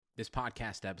This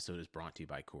podcast episode is brought to you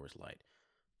by Coors Light.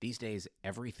 These days,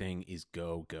 everything is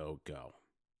go, go, go.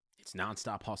 It's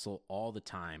nonstop hustle all the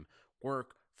time.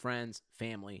 Work, friends,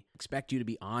 family expect you to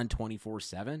be on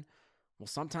 24/7. Well,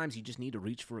 sometimes you just need to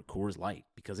reach for a Coors Light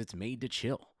because it's made to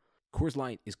chill. Coors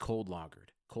Light is cold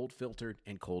lagered, cold filtered,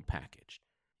 and cold packaged.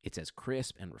 It's as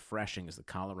crisp and refreshing as the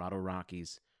Colorado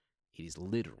Rockies. It is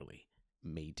literally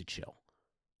made to chill.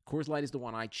 Coors Light is the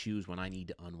one I choose when I need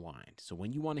to unwind. So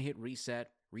when you want to hit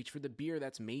reset, reach for the beer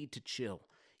that's made to chill.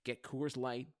 Get Coors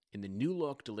Light in the new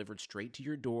look delivered straight to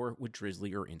your door with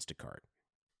Drizzly or Instacart.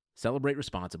 Celebrate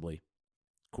responsibly.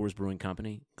 Coors Brewing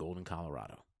Company, Golden,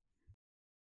 Colorado.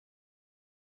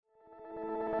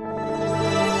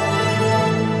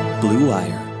 Blue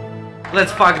Wire.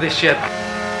 Let's fuck this shit.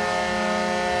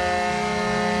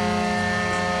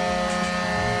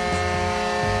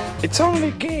 It's only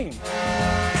a game.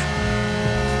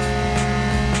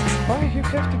 Why you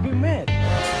have to be mad?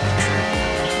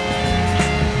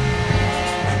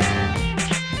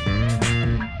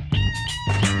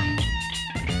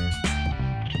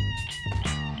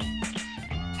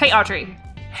 Hey, Audrey.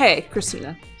 Hey,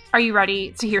 Christina. Are you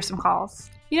ready to hear some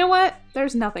calls? You know what?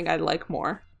 There's nothing I'd like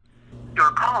more.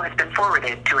 Your call has been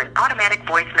forwarded to an automatic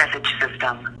voice message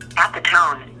system. At the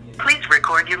tone, please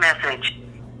record your message.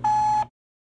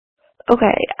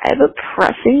 Okay, I have a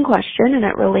pressing question, and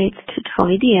it relates to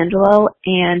Tony D'Angelo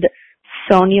and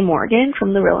Sonja Morgan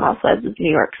from The Real Housewives of New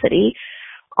York City.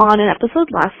 On an episode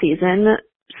last season,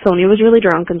 Sonja was really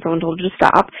drunk and someone told her to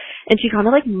stop, and she kind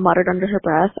of muttered under her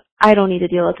breath, "I don't need to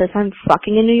deal with this, I'm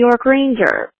fucking a New York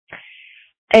Ranger."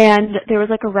 And there was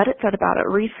a Reddit thread about it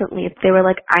recently. They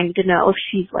were I need to know if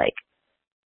she's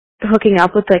hooking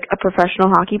up with a professional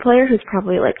hockey player who's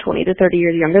probably 20 to 30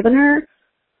 years younger than her,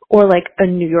 or a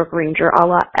New York Ranger a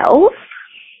la Elf.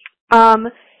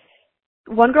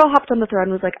 One girl hopped on the thread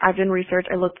and was I've done research,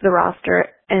 I looked at the roster,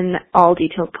 and all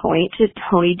details point to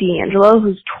Tony D'Angelo,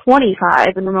 who's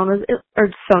 25, and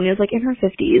Sonja's in her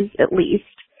 50s at least.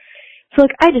 So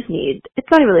I just need, it's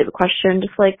not even really a question,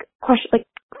 just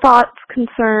thoughts,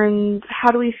 concerns,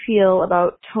 how do we feel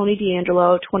about Tony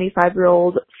D'Angelo,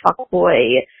 25-year-old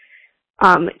fuckboy,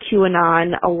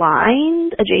 QAnon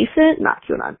aligned, adjacent, not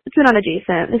QAnon, QAnon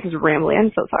adjacent, this is rambling,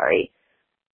 I'm so sorry,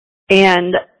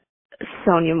 and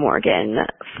Sonja Morgan,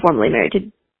 formerly married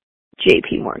to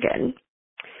JP Morgan.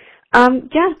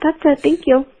 Yeah, that's it, thank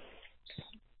you.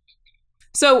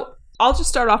 So, I'll just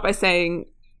start off by saying,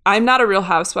 I'm not a Real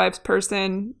Housewives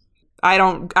person. I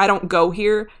don't go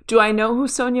here. Do I know who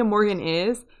Sonja Morgan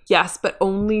is? Yes, but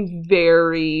only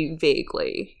very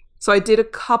vaguely. So I did a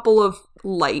couple of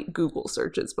light Google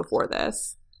searches before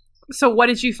this. So what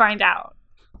did you find out?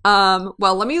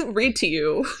 Well, let me read to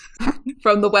you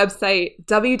from the website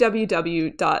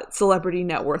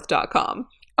www.celebritynetworth.com.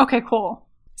 Okay, cool.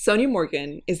 Sonja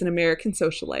Morgan is an American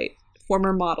socialite,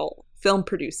 former model, film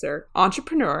producer,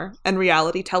 entrepreneur, and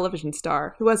reality television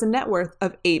star who has a net worth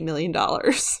of $8 million.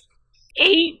 $8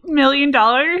 million?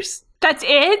 That's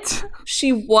it?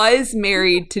 She was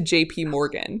married to JP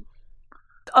Morgan.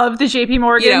 Of the JP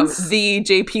Morgans? The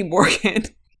JP Morgan.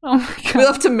 Oh my God.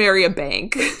 We'll have to marry a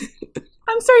bank.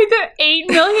 I'm sorry, the $8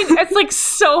 million, that's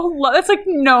so low. That's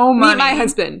no money. Meet my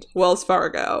husband, Wells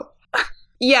Fargo.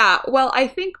 Yeah, well, I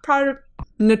think part of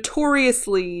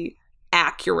notoriously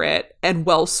accurate and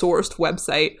well-sourced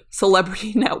website,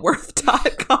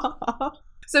 celebritynetworth.com.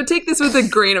 So take this with a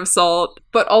grain of salt,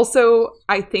 but also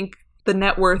I think the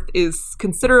net worth is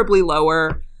considerably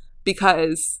lower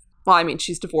because, well, I mean,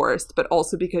 she's divorced, but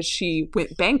also because she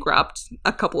went bankrupt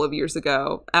a couple of years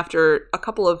ago after a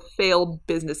couple of failed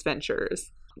business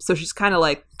ventures. So she's kind of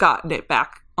gotten it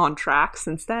back on track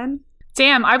since then.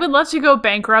 Damn, I would love to go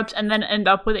bankrupt and then end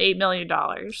up with $8 million.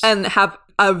 And have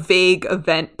a vague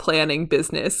event planning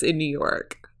business in New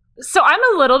York. So I'm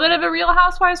a little bit of a Real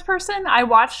Housewives person. I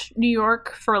watched New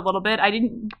York for a little bit. I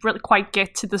didn't really quite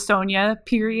get to the Sonja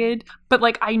period, but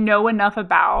I know enough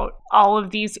about all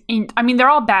of these. They're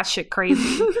all batshit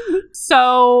crazy.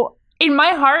 So in my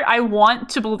heart, I want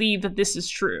to believe that this is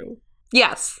true.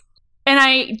 Yes. And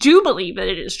I do believe that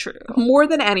it is true. More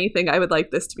than anything, I would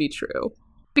like this to be true.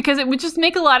 Because it would just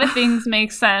make a lot of things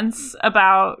make sense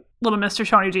about little Mr.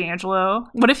 Tony D'Angelo.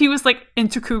 What if he was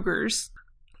into cougars?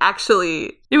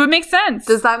 Actually, it would make sense.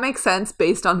 Does that make sense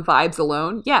based on vibes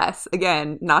alone? Yes.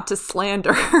 Again, not to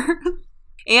slander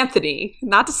Anthony.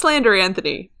 Not to slander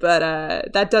Anthony, but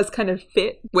that does kind of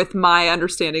fit with my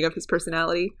understanding of his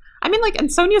personality. And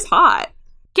Sonja's hot.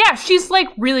 Yeah, she's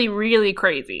really, really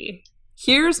crazy.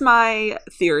 Here's my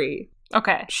theory.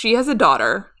 Okay. She has a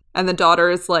daughter, and the daughter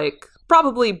is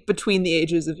probably between the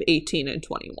ages of 18 and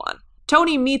 21.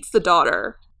 Tony meets the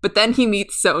daughter but then he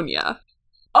meets Sonia.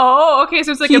 Oh, okay,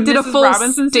 so it's like He a did a Mrs. full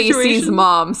Robinson Stacy's situation?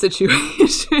 mom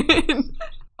situation.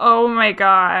 Oh my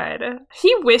god.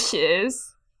 He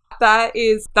wishes. That's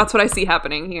what I see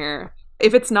happening here.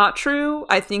 If it's not true,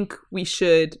 I think we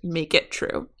should make it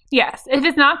true. Yes. If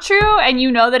it's not true and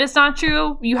you know that it's not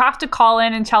true, you have to call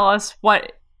in and tell us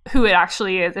who it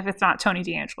actually is if it's not Tony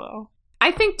D'Angelo.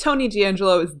 I think Tony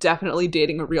D'Angelo is definitely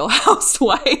dating a Real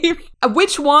Housewife.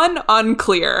 Which one?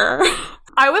 Unclear.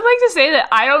 I would like to say that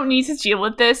I don't need to deal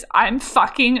with this. I'm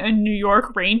fucking a New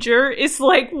York Ranger. It's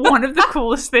like one of the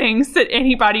coolest things that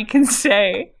anybody can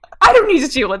say. I don't need to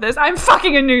deal with this. I'm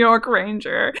fucking a New York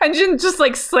Ranger. And just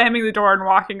like slamming the door and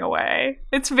walking away.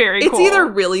 It's very cool. It's either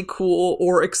really cool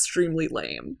or extremely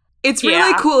lame. It's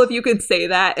really cool if you could say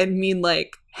that and mean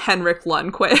like Henrik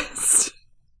Lundqvist.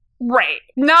 Right.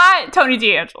 Not Tony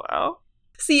D'Angelo.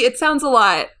 See, it sounds a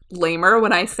lot lamer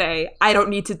when I say, I don't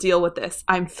need to deal with this.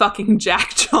 I'm fucking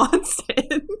Jack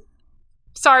Johnson.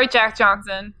 Sorry, Jack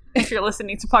Johnson. If you're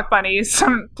listening to Puck Bunnies,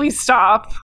 please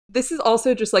stop. This is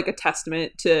also just like a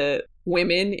testament to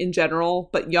women in general,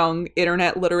 but young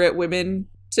internet literate women,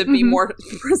 to be more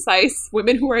precise,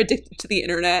 women who are addicted to the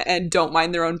internet and don't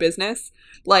mind their own business.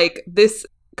 Like this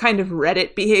kind of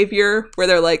Reddit behavior where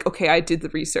they're like, okay, I did the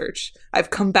research. I've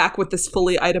come back with this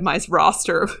fully itemized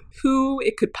roster of who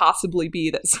it could possibly be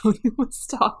that Sonia was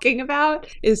talking about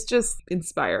is just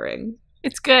inspiring.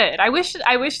 It's good. I wish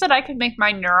that I could make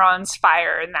my neurons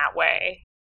fire in that way.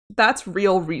 That's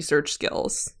real research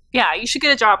skills. Yeah, you should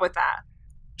get a job with that.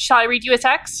 Shall I read you a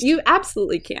text? You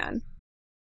absolutely can.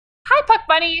 Hi, Puck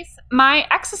Bunnies. My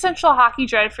existential hockey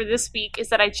dread for this week is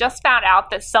that I just found out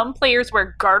that some players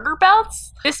wear garter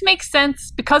belts. This makes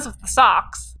sense because of the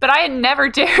socks, but I had never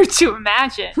dared to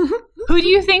imagine. Who do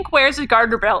you think wears a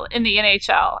garter belt in the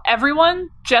NHL? Everyone?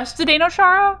 Just Zdeno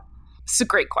Chara? It's a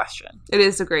great question. It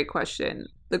is a great question.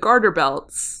 The garter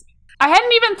belts. I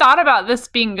hadn't even thought about this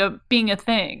being a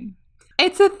thing.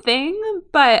 It's a thing,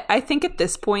 but I think at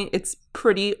this point it's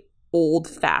pretty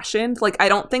old-fashioned. Like, I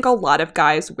don't think a lot of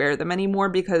guys wear them anymore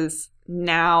because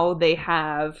now they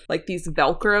have like these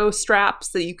Velcro straps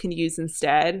that you can use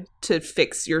instead to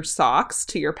fix your socks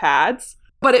to your pads.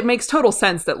 But it makes total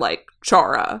sense that like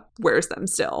Chara wears them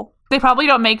still. They probably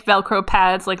don't make Velcro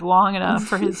pads like long enough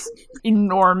for his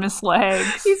enormous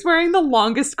legs. He's wearing the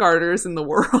longest garters in the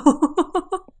world.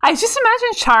 I just imagine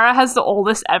Chara has the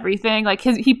oldest everything. Like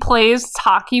he plays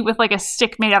hockey with like a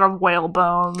stick made out of whale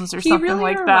bones or something really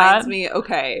like that. Reminds me,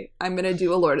 okay, I'm going to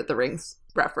do a Lord of the Rings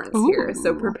reference here.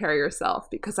 So prepare yourself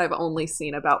because I've only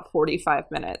seen about 45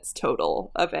 minutes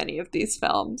total of any of these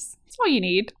films. That's all you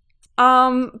need.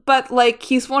 But like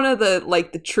he's one of the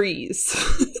like the trees.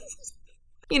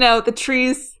 You know, the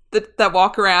trees that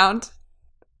walk around.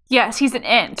 Yes, he's an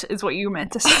ant, is what you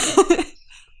meant to say.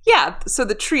 Yeah, so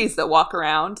the trees that walk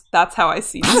around, that's how I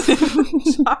see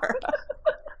Chara.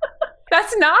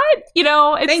 That's not,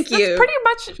 Thank you. That's pretty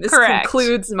much this correct. This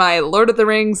concludes my Lord of the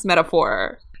Rings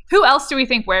metaphor. Who else do we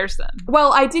think wears them?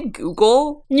 Well, I did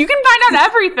Google. You can find out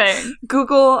everything.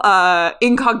 Google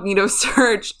incognito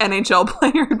search NHL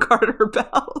player garter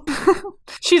belt.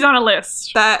 She's on a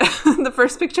list. That the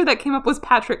first picture that came up was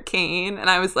Patrick Kane, and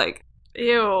I was like,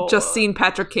 ew. Just seen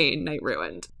Patrick Kane, night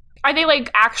ruined. Are they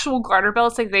like actual garter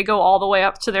belts? Like they go all the way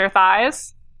up to their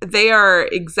thighs? They are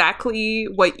exactly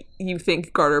what you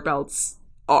think garter belts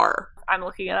are. I'm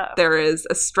looking it up. There is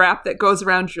a strap that goes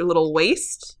around your little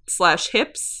waist /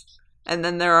 hips, and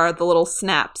then there are the little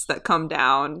snaps that come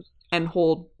down and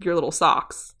hold your little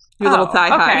socks, your little thigh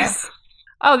highs.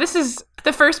 Oh, this is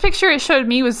the first picture it showed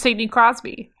me was Sidney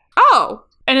Crosby. Oh,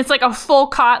 and it's like a full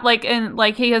cod, like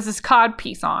he has this cod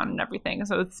piece on and everything.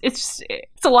 So it's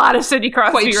a lot of Sidney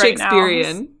Crosby quite right now.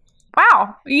 Shakespearean.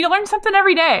 Wow, you learn something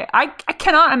every day. I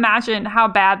cannot imagine how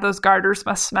bad those garters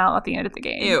must smell at the end of the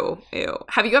game. Ew.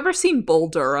 Have you ever seen Bull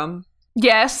Durham?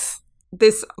 Yes.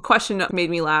 This question made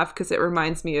me laugh because it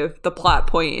reminds me of the plot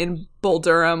point in Bull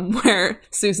Durham where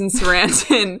Susan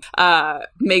Sarandon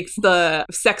makes the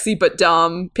sexy but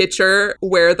dumb pitcher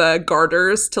wear the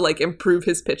garters to like improve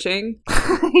his pitching.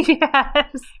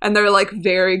 Yes. And they're like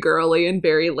very girly and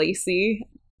very lacy.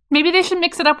 Maybe they should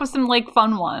mix it up with some like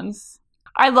fun ones.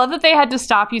 I love that they had to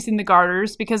stop using the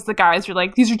garters because the guys were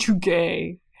like, these are too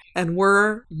gay. And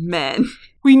we're men.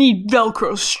 We need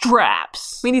Velcro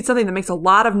straps. We need something that makes a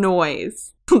lot of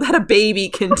noise that a baby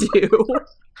can do.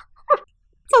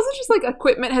 It's also just like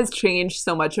equipment has changed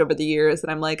so much over the years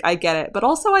that I'm like, I get it. But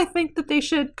also I think that they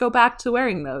should go back to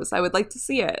wearing those. I would like to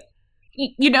see it.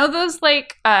 You know those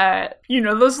like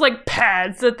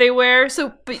pads that they wear?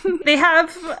 So they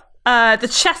have The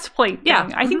chest plate thing. Yeah.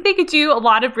 I think they could do a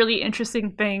lot of really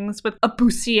interesting things with a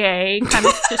bustier kind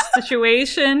of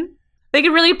situation. They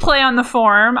could really play on the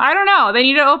form. I don't know. They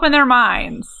need to open their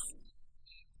minds.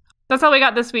 That's all we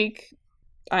got this week.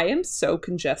 I am so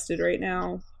congested right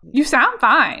now. You sound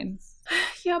fine.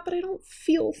 Yeah, but I don't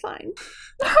feel fine.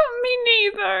 Me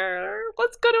neither.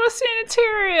 Let's go to a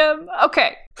sanitarium.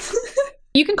 Okay.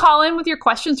 You can call in with your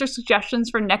questions or suggestions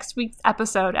for next week's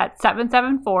episode at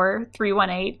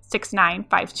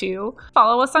 774-318-6952.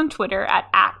 Follow us on Twitter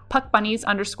at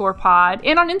 @PuckBunnies_pod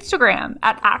and on Instagram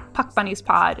at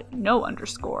 @PuckBunniesPod,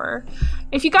 _.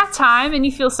 If you got time and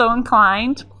you feel so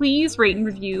inclined, please rate and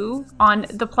review on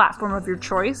the platform of your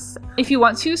choice. If you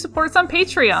want to, support us on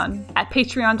Patreon at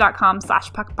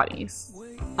patreon.com/PuckBunnies.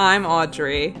 I'm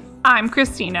Audrey. I'm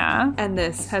Christina. And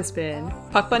this has been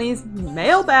Puck Bunny's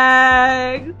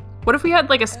Mailbag. What if we had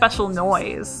like a special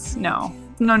noise? No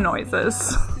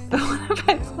noises. What if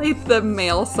I played the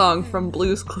mail song from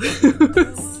Blue's Clues?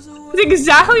 It's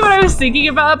exactly what I was thinking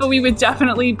about, but we would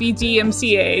definitely be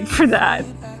DMCA'd for that.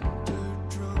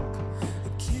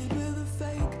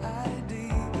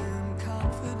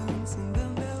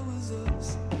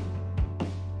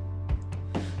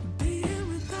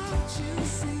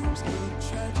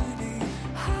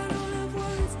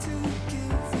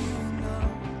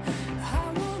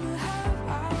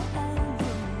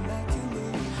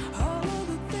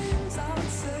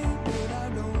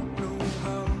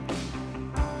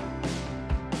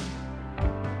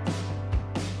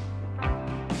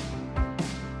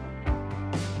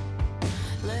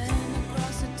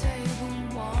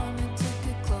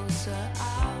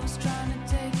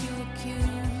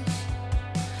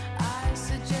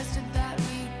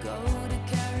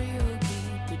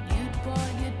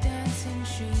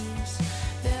 Shoes.